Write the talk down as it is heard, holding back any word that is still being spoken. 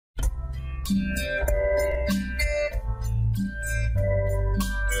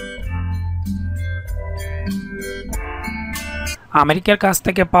আমেরিকার কাছ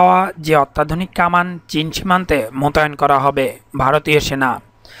থেকে পাওয়া যে অত্যাধুনিক কামান চীন সীমান্তে মোতায়েন করা হবে ভারতীয় সেনা।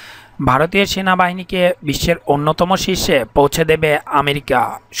 ভারতীয় সেনাবাহিনীকে বিশ্বের অন্যতম শীর্ষে পৌঁছে দেবে আমেরিকা।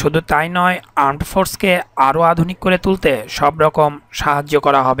 শুধু তাই নয়, আর্মড ফোর্সকে আরও আধুনিক করে তুলতে সব রকম সাহায্য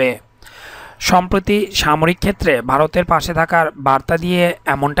করা হবে। সম্প্রতি সামরিক ক্ষেত্রে ভারতের পাশে থাকার বার্তা দিয়ে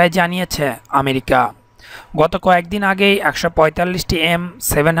এমনটাই জানিয়েছে আমেরিকা। গত কয়েকদিন আগেই 145টি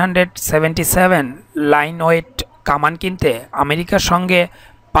M777 লাইন ওয়েট কামান কিনতে আমেরিকার সঙ্গে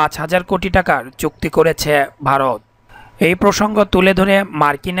 5,000 কোটি টাকার চুক্তি করেছে ভারত। এই প্রসঙ্গ তুলে ধরে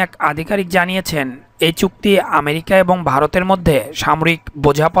মার্কিন এক আধিকারিক জানিয়েছেন, এই চুক্তি আমেরিকা এবং ভারতের মধ্যে সামরিক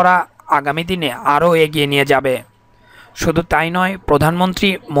বোঝাপড়া আগামী দিনে আরও এগিয়ে নিয়ে যাবে। শুধু তাই নয়, প্রধানমন্ত্রী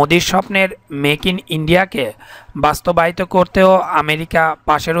মোদির স্বপ্নের মেক ইন ইন্ডিয়াকে বাস্তবায়িত করতেও আমেরিকা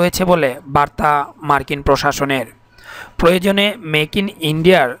পাশে রয়েছে বলে বার্তা মার্কিন প্রশাসনের। প্রয়োজনে মেক ইন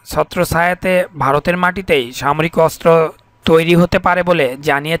ইন্ডিয়ার ছত্রছায়াতে ভারতের মাটিতেই সামরিক অস্ত্র তৈরি হতে পারে বলে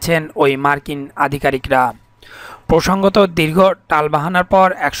জানিয়েছেন ওই মার্কিন আধিকারিকরা। প্রসঙ্গত, দীর্ঘ টালবাহানার পর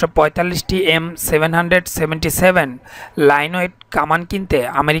 145টি M777 লাইনওয়েট কামান কিনতে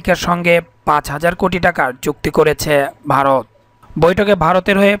আমেরিকার সঙ্গে 5,000 কোটি টাকার চুক্তি করেছে ভারত। বৈঠকে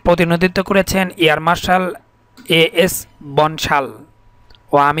ভারতের হয়ে প্রতিনিধিত্ব করেছেন এয়ার মার্শাল AS বনশাল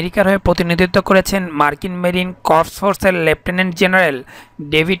ও আমেরিকার হয়ে প্রতিনিধিত্ব করেছেন মার্কিন মেরিন কর্পস ফোর্সের lieutenant general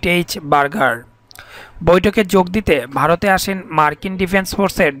David H. Burger. বৈঠকে যোগ দিতে ভারতে আসেন মার্কিন ডিফেন্স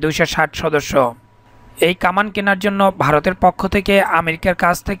ফোর্সের 260 সদস্য। এই কামান কেনার জন্য ভারতের পক্ষ থেকে আমেরিকার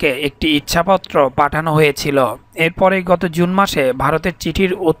কাছ থেকে একটি ইচ্ছাপত্র পাঠানো হয়েছিল। এরপরেই গত জুন মাসে ভারতের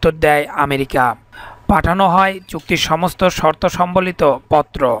চিঠির উত্তর দেয় আমেরিকা। পাঠানো হয় চুক্তির সমস্ত শর্ত সম্বলিত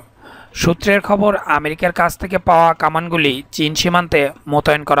পত্র। সূত্রের খবর, আমেরিকার কাছ থেকে পাওয়া কামানগুলি চীন সীমান্তে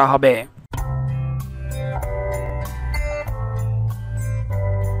মোতায়েন করা হবে।